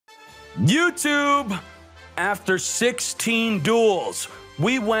YouTube, after 16 duels,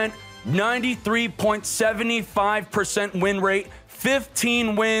 we went 93.75% win rate,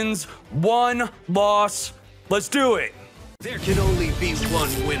 15 wins, 1 loss. Let's do it. There can only be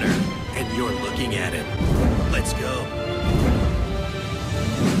one winner, and you're looking at it. Let's go.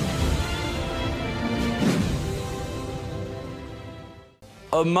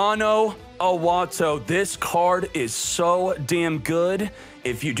 Amano, Iwato. This card is so damn good.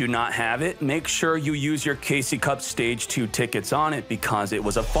 If you do not have it, make sure you use your KC Cup Stage 2 tickets on it because it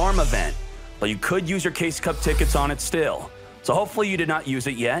was a farm event. But you could use your KC Cup tickets on it still. So hopefully you did not use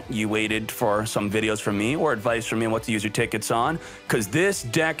it yet. You waited for some videos from me or advice from me on what to use your tickets on, because this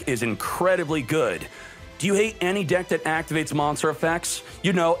deck is incredibly good. Do you hate any deck that activates monster effects?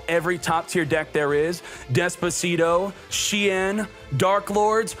 You know, every top tier deck there is. Despacito, Xian, Dark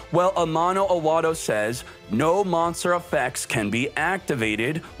Lords. Well, Amano Iwato says no monster effects can be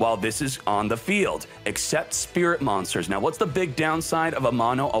activated while this is on the field, except spirit monsters. Now, what's the big downside of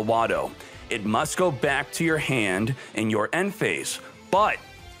Amano Iwato? It must go back to your hand in your end phase. But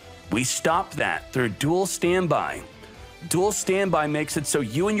we stopped that through Duel Standby. Duel Standby makes it so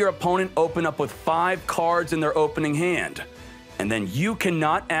you and your opponent open up with 5 cards in their opening hand. And then you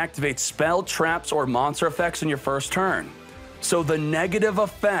cannot activate spell, traps, or monster effects in your first turn. So the negative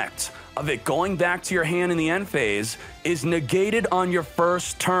effect of it going back to your hand in the end phase is negated on your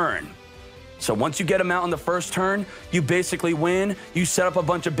first turn. So once you get them out on the first turn, you basically win. You set up a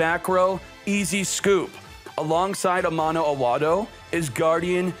bunch of back row, easy scoop. Alongside Amano Iwato is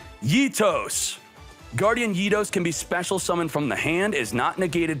Guardian Yugioh. Guardian Yugioh can be special summoned from the hand, is not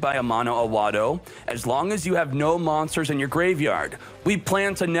negated by Amano Iwato, as long as you have no monsters in your graveyard. We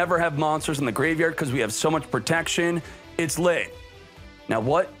plan to never have monsters in the graveyard because we have so much protection. It's lit. Now,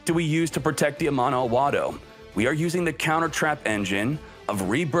 what do we use to protect the Amano Iwato? We are using the counter trap engine of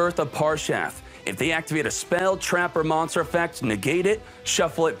Rebirth of Parshath. If they activate a spell, trap, or monster effect, negate it,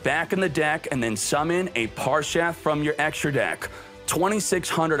 shuffle it back in the deck, and then summon a Parshath from your extra deck.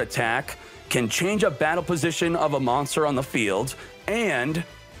 2600 attack, can change a battle position of a monster on the field, and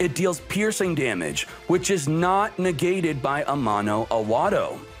it deals piercing damage, which is not negated by Amano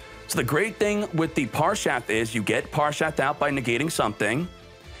Iwato. So the great thing with the Parshath is you get Parshath out by negating something,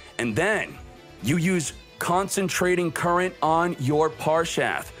 and then you use Concentrating Current on your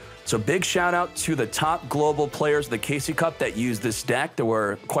Parshath. So big shout out to the top global players of the KC Cup that use this deck. There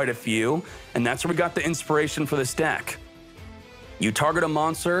were quite a few, and that's where we got the inspiration for this deck. You target a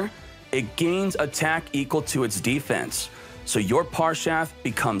monster, it gains attack equal to its defense. So your Parshath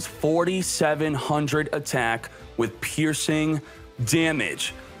becomes 4,700 attack with piercing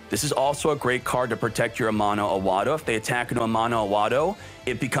damage. This is also a great card to protect your Amano Iwato. If they attack into Amano Iwato,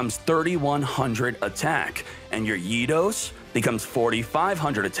 it becomes 3,100 attack. And your Yugioh becomes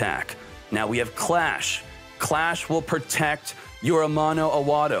 4,500 attack. Now we have Clash. Clash will protect your Amano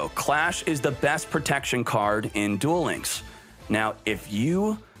Iwato. Clash is the best protection card in Duel Links. Now, if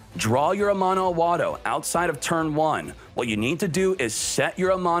you draw your Amano Iwato outside of turn 1, what you need to do is set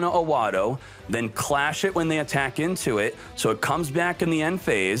your Amano Iwato, then clash it when they attack into it, so it comes back in the end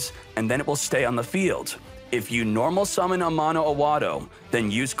phase, and then it will stay on the field. If you normal summon Amano Iwato, then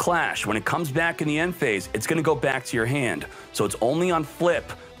use Clash. When it comes back in the end phase, it's going to go back to your hand. So it's only on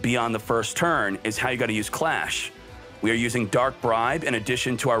flip beyond the first turn is how you got to use Clash. We are using Dark Bribe in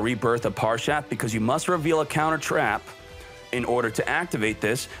addition to our Rebirth of Parshath because you must reveal a counter trap in order to activate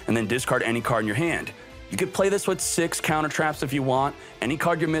this, and then discard any card in your hand. You could play this with 6 counter traps if you want. Any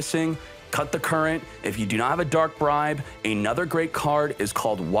card you're missing, cut the current. If you do not have a Dark Bribe, another great card is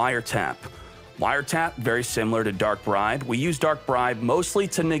called Wiretap. Wiretap, very similar to Dark Bribe. We use Dark Bribe mostly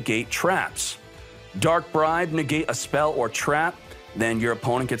to negate traps. Dark Bribe, negate a spell or trap, then your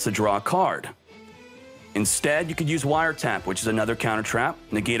opponent gets to draw a card. Instead, you could use Wiretap, which is another counter trap.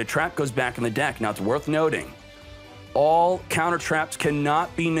 Negate a trap, goes back in the deck. Now, it's worth noting, all counter traps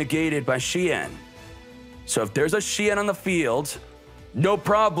cannot be negated by Xian. So if there's a Xian on the field, no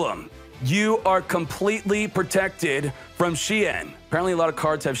problem. You are completely protected from Xian. Apparently a lot of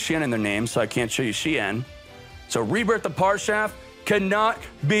cards have Xian in their name, so I can't show you Xian. So Rebirth of Parshath cannot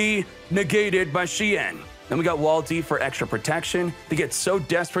be negated by Xian. Then we got Wall D for extra protection. They get so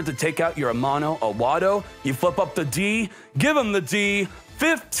desperate to take out your Amano Iwato, you flip up the D, give them the D,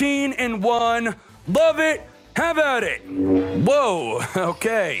 15-1, love it. Have at it. Whoa,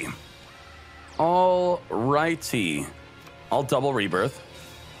 okay. All righty. I'll double Rebirth.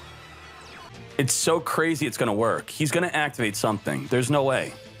 It's so crazy it's gonna work. He's gonna activate something. There's no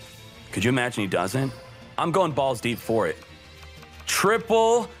way. Could you imagine he doesn't? I'm going balls deep for it.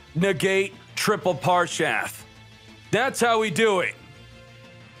 Triple negate, triple Parshath. That's how we do it.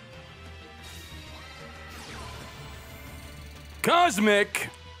 Cosmic.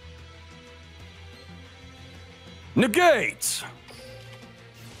 Negate.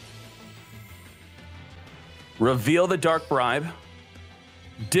 Reveal the Dark Bribe.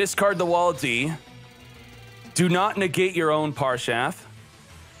 Discard the Wall D. Do not negate your own Parshath.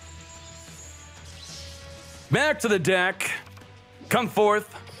 Back to the deck. Come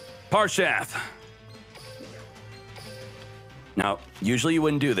forth, Parshath. Now, usually you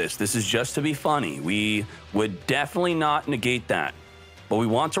wouldn't do this. This is just to be funny. We would definitely not negate that. But we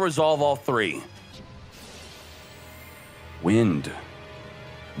want to resolve all three. Wind.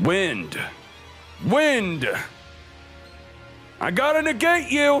 Wind. Wind. I gotta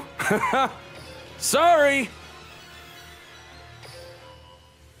negate you. Sorry.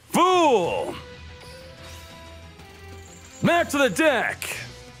 Fool. Back to the deck.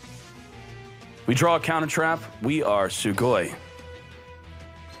 We draw a counter trap. We are Sugoi.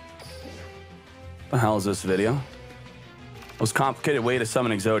 The hell is this video? Most complicated way to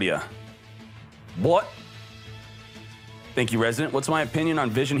summon Exodia. What? Thank you, Resident. What's my opinion on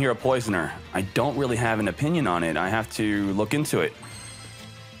Vision Hero Poisoner? I don't really have an opinion on it. I have to look into it.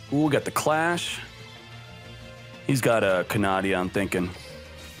 Ooh, got the Clash. He's got a Canadia, I'm thinking.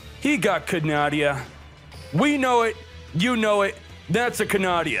 He got Canadia. We know it. You know it. That's a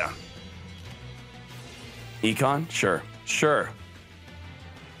Canadia. Econ? Sure. Sure.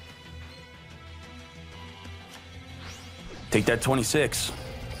 Take that 26.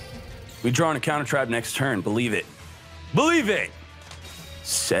 We draw on a counter trap next turn. Believe it. Believe it!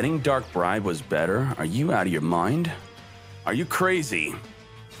 Setting Dark Bribe was better? Are you out of your mind? Are you crazy?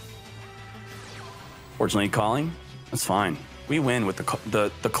 Fortunately calling? That's fine. We win with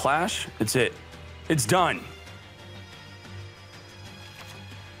the Clash. It's it. It's done.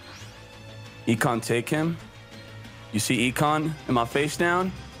 Econ take him? You see Econ in my face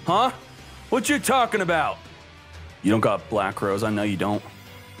down? Huh? What you talking about? You don't got Black Rose. I know you don't.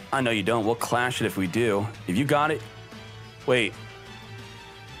 I know you don't. We'll clash it if we do. If you got it. Wait.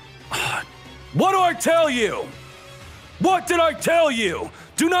 What do I tell you? What did I tell you?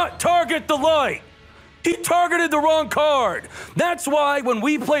 Do not target the light. He targeted the wrong card. That's why when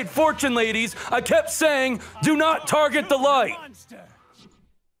we played Fortune Ladies, I kept saying, do not target the light.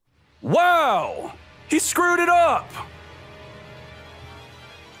 Wow. He screwed it up.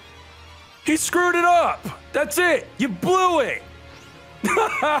 He screwed it up. That's it. You blew it.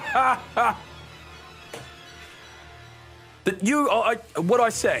 What do I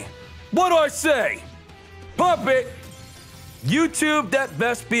say? What do I say? Puppet, YouTube, that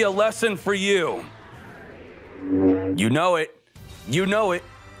best be a lesson for you. You know it. You know it.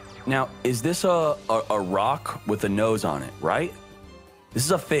 Now, is this a rock with a nose on it, right? This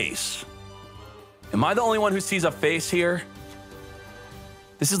is a face. Am I the only one who sees a face here?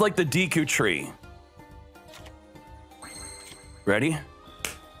 This is like the Deku tree. Ready?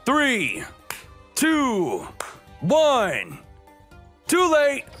 3, 2, 1. Too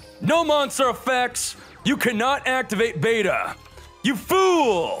late. No monster effects. You cannot activate beta. You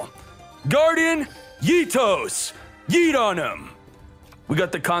fool. Guardian, Yeetos. Yeet on him. We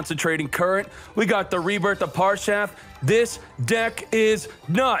got the concentrating current. We got the rebirth of Parshath. This deck is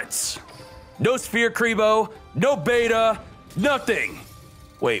nuts. No Sphere Kribo. No beta. Nothing.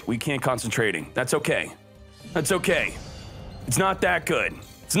 Wait, we can't concentrating. That's okay. That's okay. It's not that good.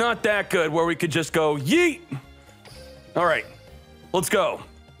 It's not that good where we could just go yeet. All right, let's go.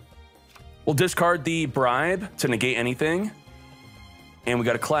 We'll discard the bribe to negate anything. And we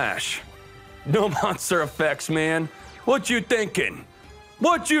got a clash. No monster effects, man. What you thinking?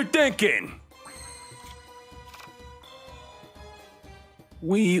 What you thinking?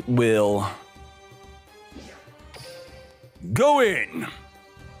 We will go in.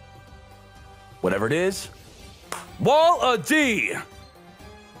 Whatever it is. Wall a D.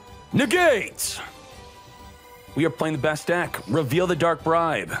 Negate. We are playing the best deck. Reveal the Dark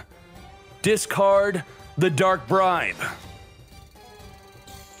Bribe. Discard the Dark Bribe.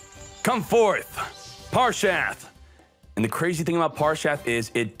 Come forth, Parshath. And the crazy thing about Parshath is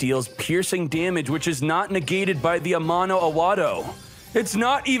it deals piercing damage, which is not negated by the Amano Iwato. It's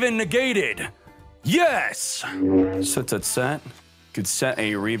not even negated. Yes. Set. Could set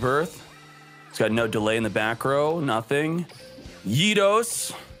a rebirth. It's got no delay in the back row, nothing.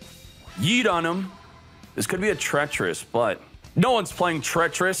 Yeetos. Yeet on him. This could be a treacherous, but no one's playing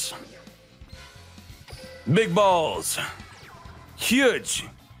treacherous. Big balls. Huge.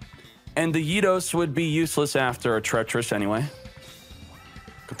 And the Yeetos would be useless after a treacherous anyway.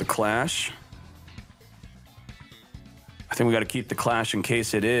 Got the clash. I think we got to keep the clash in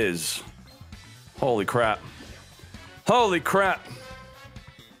case it is. Holy crap. Holy crap.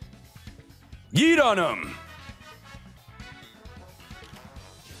 Yeet on him.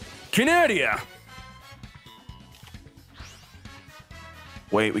 Canadia!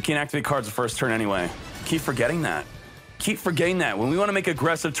 Wait, we can't activate cards the first turn anyway. Keep forgetting that. Keep forgetting that. When we want to make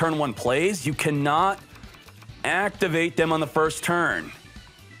aggressive turn 1 plays, you cannot activate them on the first turn.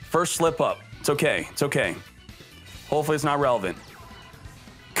 First slip up. It's okay. It's okay. Hopefully it's not relevant.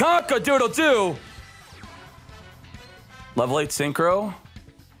 Cock-a-doodle-doo! Level 8 Synchro.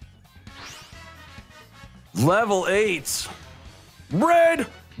 Level 8. Red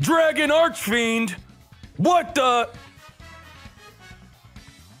Dragon Archfiend. What the?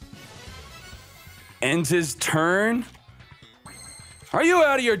 Ends his turn? Are you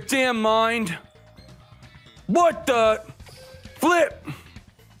out of your damn mind? What the? Flip.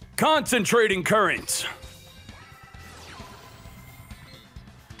 Concentrating Current.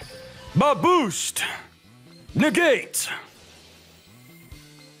 Boost. Negate.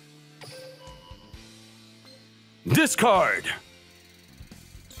 Discard.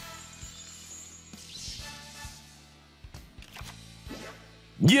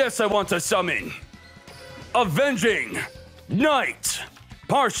 Yes, I want to summon. Avenging Knight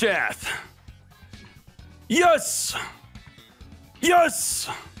Parshath. Yes! Yes!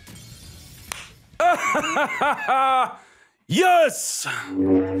 Yes!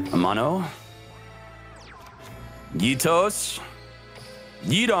 Amano. Yitos.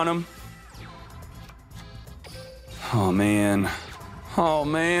 Yeet on him. Oh, man. Oh,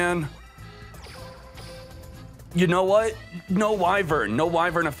 man. You know what? No Wyvern. No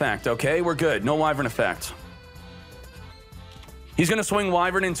Wyvern effect, okay? We're good. No Wyvern effect. He's going to swing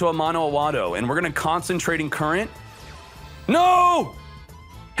Wyvern into Amano Iwato, and we're going to Concentrating Current. No!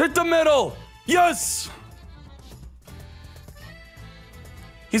 Hit the middle! Yes!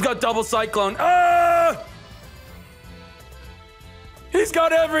 He's got double Cyclone. Ah! He's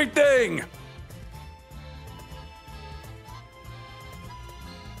got everything!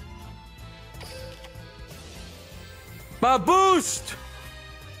 My boost!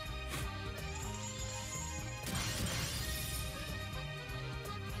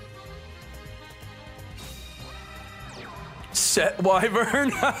 Set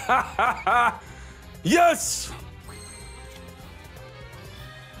Wyvern. Yes!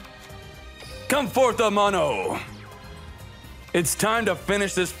 Come forth, Amano. It's time to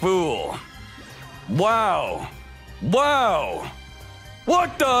finish this fool. Wow. Wow.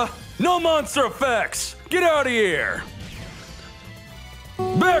 What the? No monster effects. Get out of here.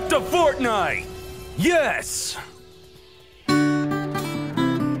 Back to Fortnite. Yes.